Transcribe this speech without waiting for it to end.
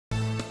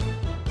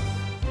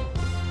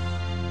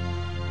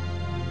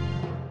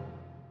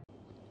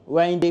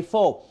We're in day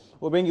 4.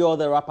 We'll bring you all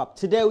the wrap-up.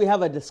 Today we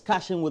have a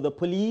discussion with the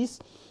police,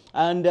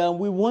 and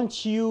we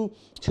want you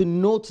to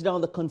note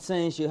down the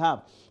concerns you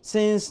have.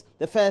 Since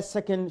the first,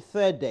 second,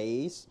 third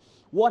days,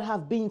 what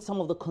have been some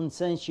of the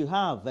concerns you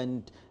have,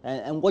 and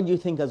what you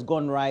think has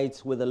gone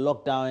right with the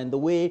lockdown and the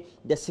way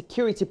the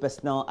security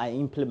personnel are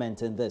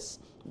implementing this?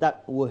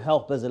 That will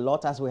help us a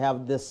lot as we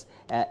have this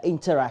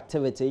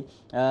interactivity.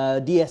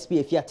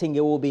 DSP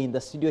Efiatinge will be in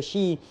the studio.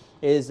 She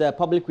is a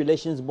public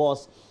relations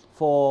boss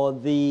for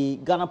the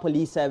Ghana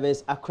Police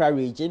Service Accra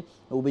region.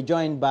 We'll be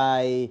joined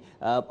by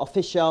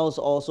officials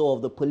also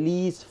of the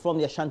police from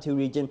the Ashanti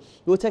region.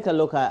 We'll take a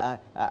look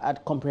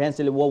at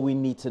comprehensively what we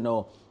need to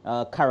know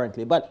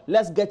currently. But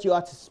let's get you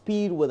up to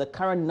speed with the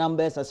current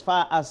numbers as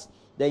far as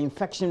the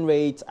infection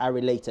rates are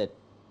related.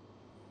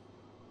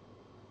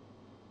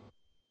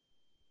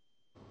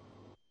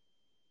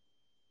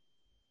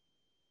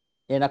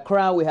 In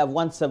Accra, we have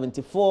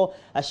 174,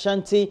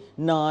 Ashanti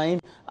 9,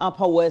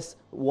 Upper West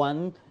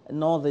 1,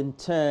 Northern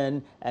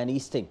 10, and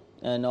Eastern.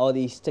 And all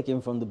these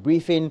taken from the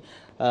briefing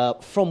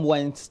from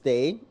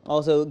Wednesday,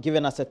 also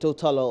giving us a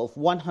total of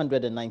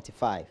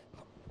 195.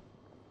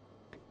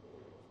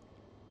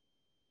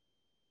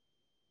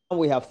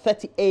 We have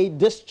 38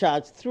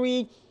 discharged,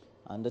 3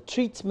 under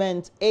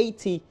treatment,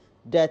 80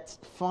 death,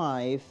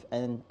 5,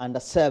 and under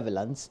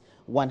surveillance,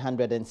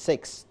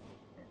 106.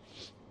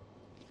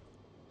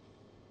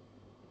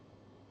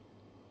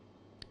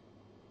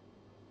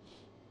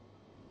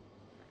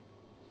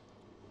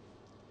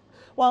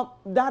 Well,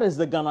 that is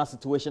the Ghana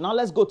situation. Now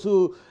let's go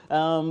to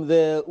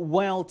the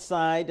world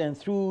side and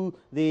through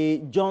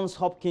the Johns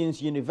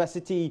Hopkins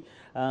University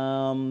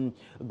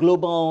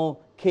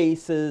global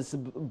cases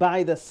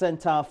by the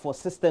Center for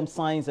System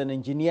Science and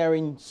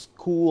Engineering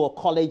School or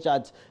College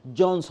at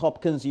Johns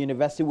Hopkins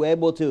University. We're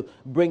able to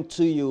bring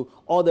to you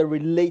all the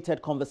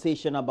related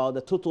conversation about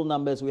the total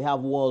numbers we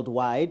have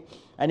worldwide.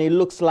 And it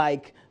looks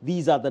like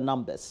these are the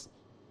numbers.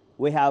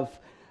 We have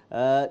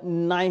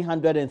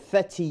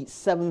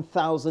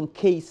 937,000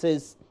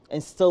 cases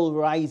and still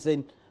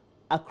rising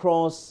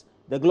across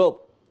the globe.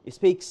 It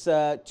speaks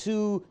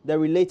to the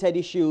related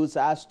issues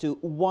as to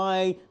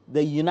why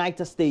the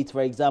United States,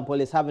 for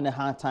example, is having a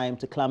hard time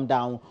to clamp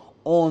down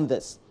on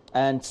this.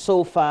 And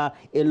so far,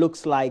 it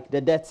looks like the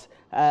deaths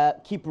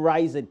keep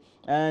rising.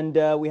 And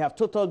we have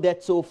total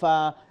deaths so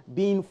far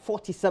being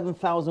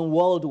 47,000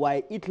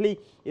 worldwide. Italy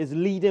is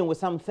leading with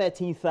some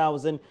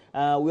 13,000.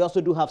 We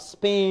also do have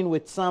Spain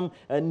with some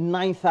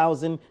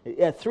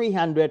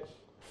 9,300.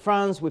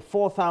 France with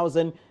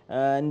 4,000.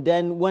 And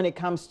then when it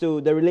comes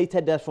to the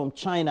related death from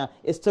China,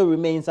 it still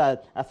remains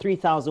at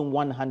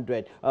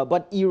 3,100.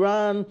 But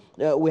Iran,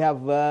 we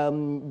have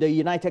the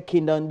United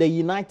Kingdom, the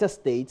United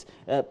States,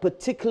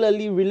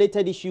 particularly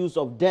related issues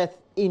of death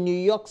in New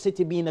York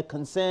City being a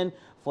concern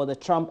for the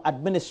Trump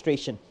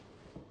administration.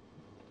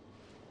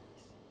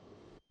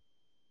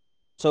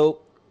 So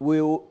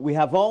we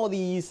have all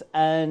these,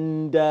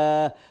 and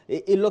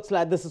it looks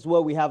like this is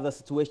where we have the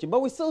situation.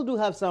 But we still do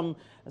have some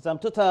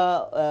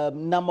total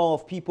number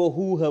of people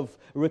who have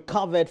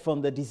recovered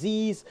from the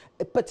disease,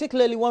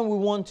 particularly when we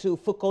want to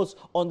focus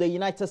on the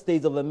United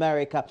States of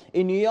America.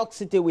 In New York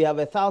City, we have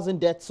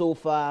 1,000 deaths so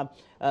far,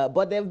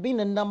 but there have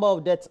been a number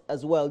of deaths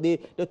as well. The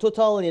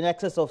total in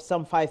excess of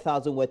some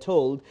 5,000 we're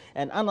told,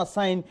 and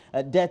unassigned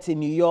deaths in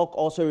New York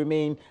also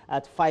remain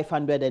at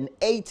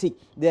 580.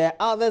 There are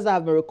others that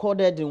have been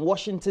recorded in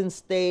Washington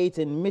State,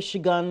 in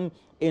Michigan,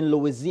 in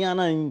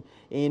Louisiana,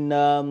 in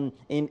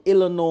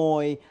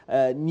Illinois,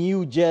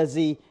 New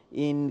Jersey,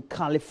 in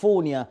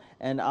California,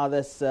 and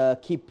others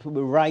keep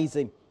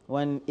rising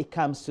when it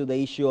comes to the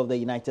issue of the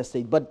United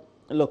States. But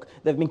look,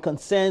 there have been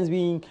concerns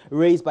being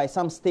raised by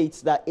some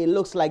states that it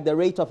looks like the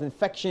rate of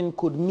infection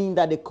could mean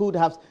that they could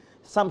have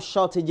some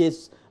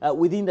shortages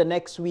within the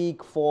next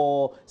week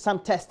for some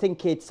testing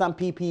kits, some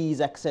PPEs,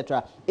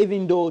 etc.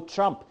 Even though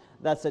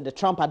the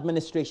Trump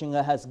administration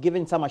has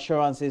given some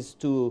assurances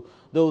to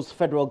those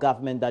federal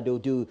government that they'll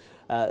do,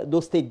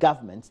 those state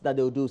governments that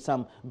they'll do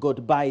some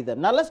good by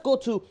them. Now let's go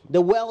to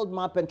the world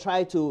map and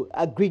try to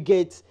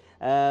aggregate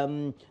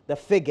the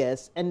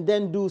figures and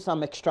then do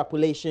some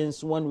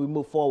extrapolations when we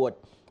move forward.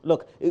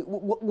 Look,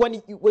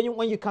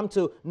 when you come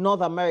to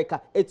North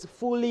America, it's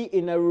fully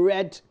in a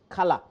red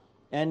color,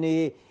 and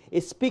it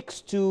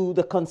speaks to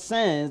the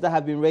concerns that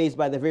have been raised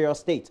by the various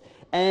states.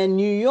 And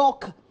New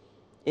York,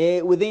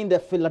 within the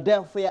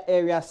Philadelphia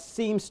area,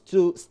 seems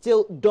to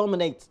still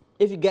dominate.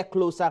 If you get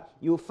closer,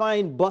 you'll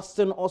find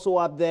Boston also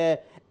up there,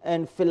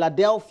 and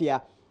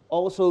Philadelphia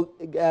also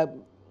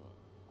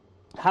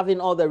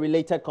having all the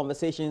related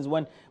conversations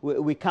when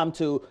we come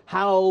to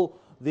how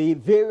the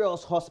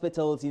various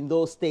hospitals in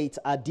those states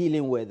are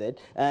dealing with it.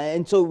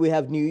 And so we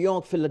have New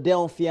York,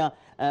 Philadelphia,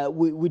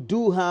 we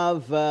do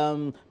have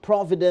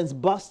Providence,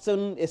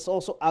 Boston is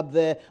also up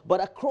there,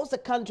 but across the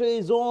country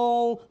is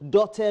all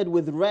dotted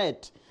with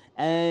red.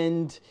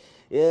 And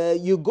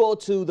you go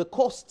to the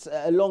coasts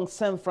along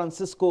San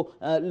Francisco,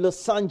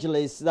 Los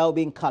Angeles, that will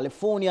be in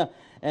California,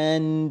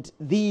 and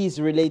these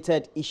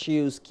related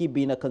issues keep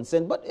being a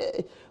concern. But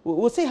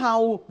we'll see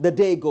how the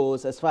day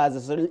goes as far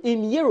as this.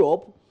 In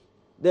Europe,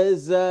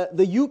 there's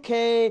the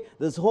UK,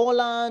 there's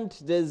Holland,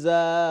 there's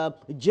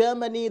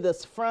Germany,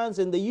 there's France,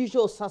 and the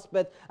usual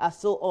suspects are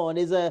still on.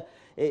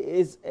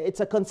 It's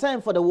a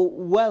concern for the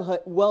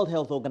World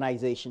Health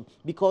Organization,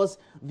 because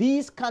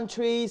these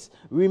countries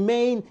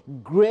remain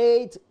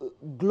great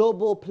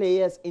global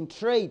players in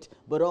trade,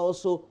 but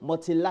also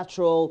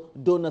multilateral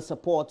donor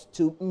support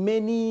to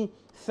many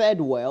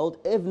third world,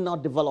 if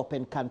not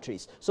developing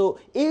countries. So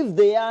if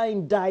they are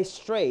in dire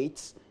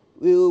straits,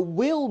 it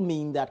will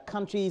mean that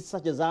countries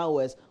such as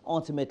ours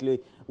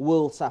ultimately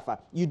will suffer.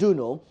 You do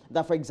know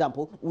that, for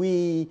example,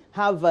 we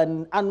have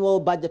an annual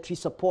budgetary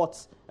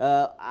support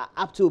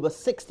up to about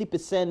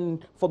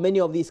 60% for many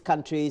of these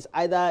countries,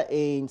 either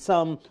in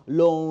some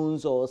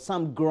loans or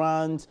some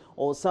grants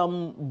or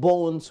some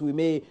bonds we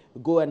may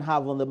go and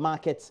have on the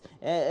markets,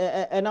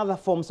 and other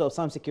forms of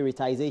some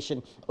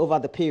securitization over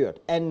the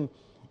period. And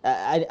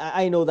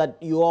I know that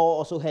you all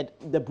also had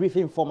the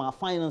briefing from our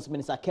finance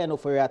minister, Ken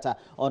Oforiatta,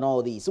 on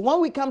all these. When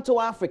we come to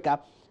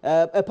Africa,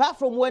 apart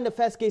from when the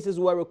first cases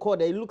were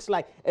recorded, it looks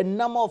like a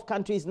number of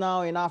countries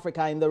now in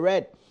Africa in the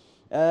red.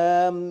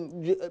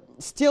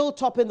 Still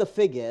topping the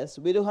figures.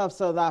 We do have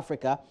South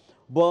Africa,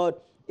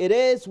 but it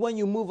is when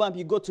you move up,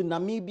 you go to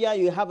Namibia,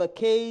 you have a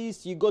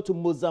case, you go to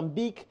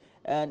Mozambique,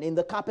 and in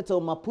the capital,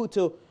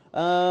 Maputo,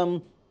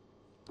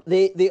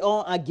 they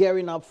all are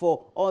gearing up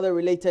for all the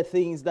related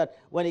things that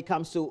when it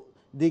comes to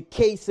the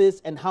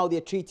cases and how they're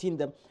treating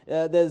them.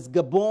 There's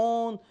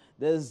Gabon,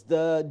 there's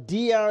the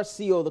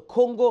DRC or the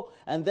Congo,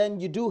 and then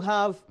you do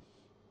have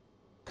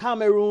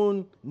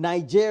Cameroon,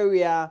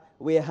 Nigeria,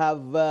 we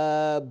have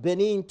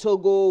Benin,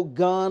 Togo,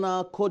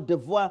 Ghana, Cote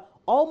d'Ivoire,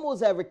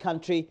 almost every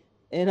country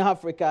in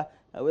Africa,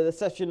 with the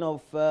exception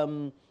of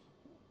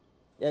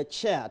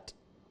Chad.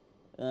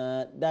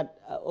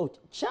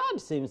 Chad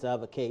seems to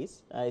have a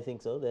case. I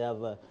think so. They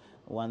have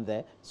one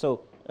there.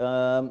 So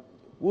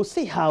we'll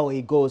see how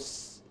it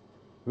goes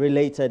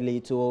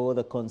relatedly to all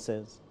the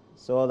concerns.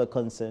 So all the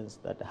concerns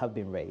that have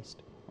been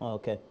raised.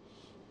 Okay.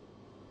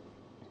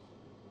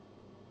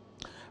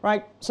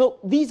 Right. So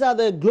these are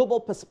the global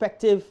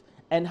perspective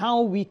and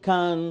how we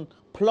can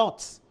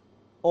plot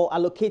or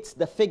allocate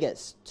the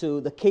figures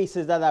to the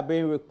cases that are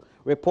being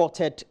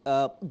reported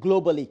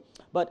globally.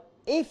 But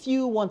if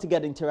you want to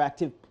get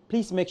interactive,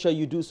 please make sure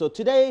you do so.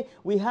 Today,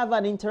 we have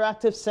an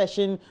interactive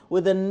session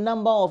with a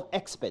number of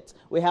experts.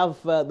 We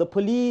have the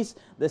police,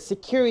 the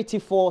security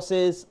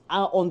forces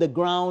are on the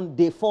ground,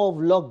 day 4 of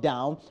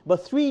lockdown.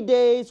 But 3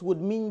 days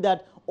would mean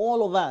that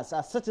all of us,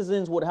 as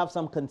citizens, would have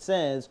some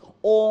concerns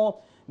or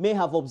may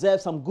have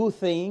observed some good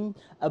thing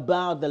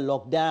about the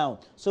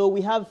lockdown. So we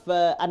have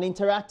an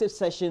interactive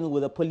session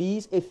with the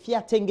police.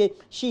 Efia Tenge,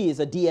 she is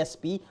a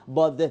DSP,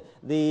 but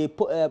the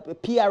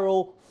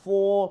PRO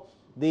for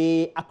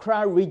the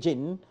Accra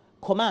region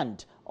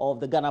command of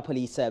the Ghana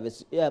Police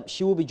Service.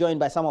 She will be joined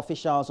by some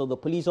officials of the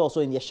police also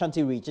in the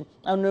Ashanti region,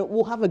 and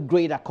we'll have a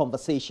greater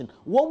conversation.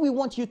 What we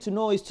want you to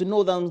know is to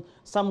know them,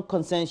 some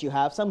concerns you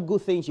have, some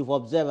good things you've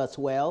observed as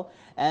well,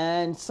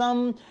 and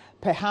some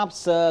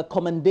perhaps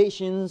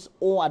commendations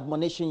or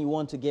admonition you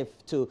want to give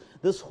to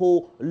this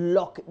whole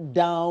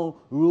lockdown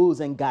rules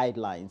and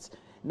guidelines.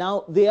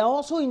 Now, they are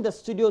also in the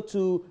studio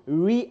to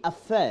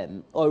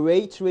reaffirm or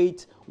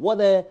reiterate what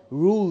the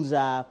rules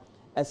are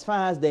as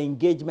far as the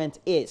engagement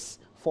is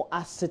for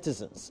us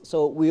citizens.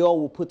 So we all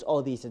will put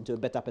all these into a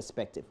better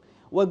perspective.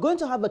 We're going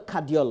to have a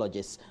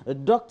cardiologist.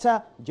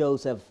 Dr.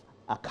 Joseph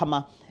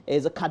Akama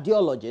is a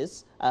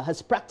cardiologist,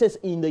 has practiced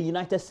in the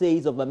United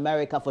States of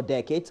America for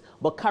decades,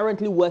 but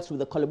currently works with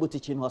the Kolebu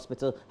Teaching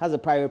Hospital, has a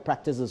private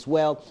practice as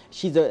well.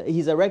 He's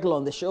a regular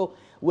on the show.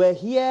 We're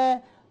here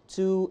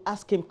to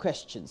ask him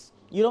questions.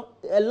 You know,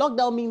 a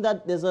lockdown means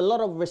that there's a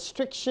lot of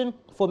restriction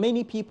for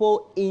many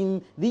people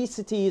in these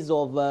cities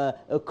of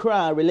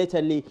Accra,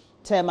 relatedly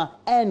Tema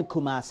and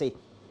Kumasi.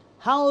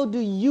 How do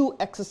you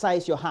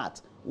exercise your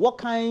heart? What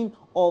kind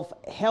of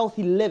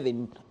healthy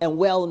living and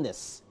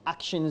wellness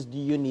actions do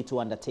you need to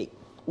undertake?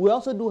 We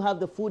also do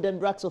have the Food and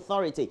Drugs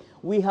Authority.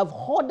 We have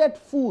hoarded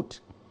food.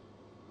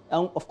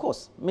 And of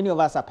course, many of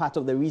us are part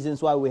of the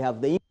reasons why we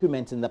have the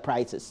increment in the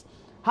prices.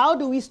 How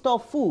do we store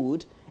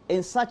food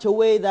in such a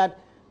way that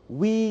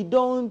we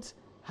don't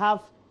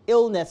have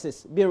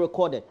illnesses being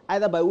recorded,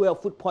 either by way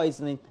of food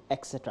poisoning,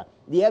 etc.?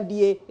 The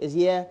FDA is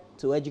here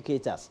to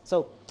educate us.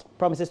 So,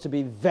 promises to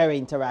be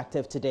very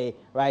interactive today,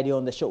 right here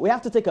on the show. We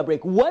have to take a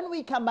break. When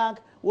we come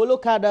back, we'll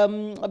look at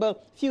about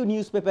a few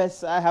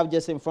newspapers I have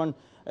just in front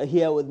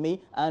here with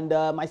me, and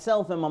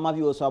myself and Mama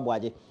Vio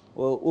Swabwaji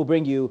will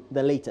bring you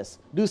the latest.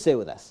 Do stay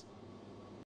with us.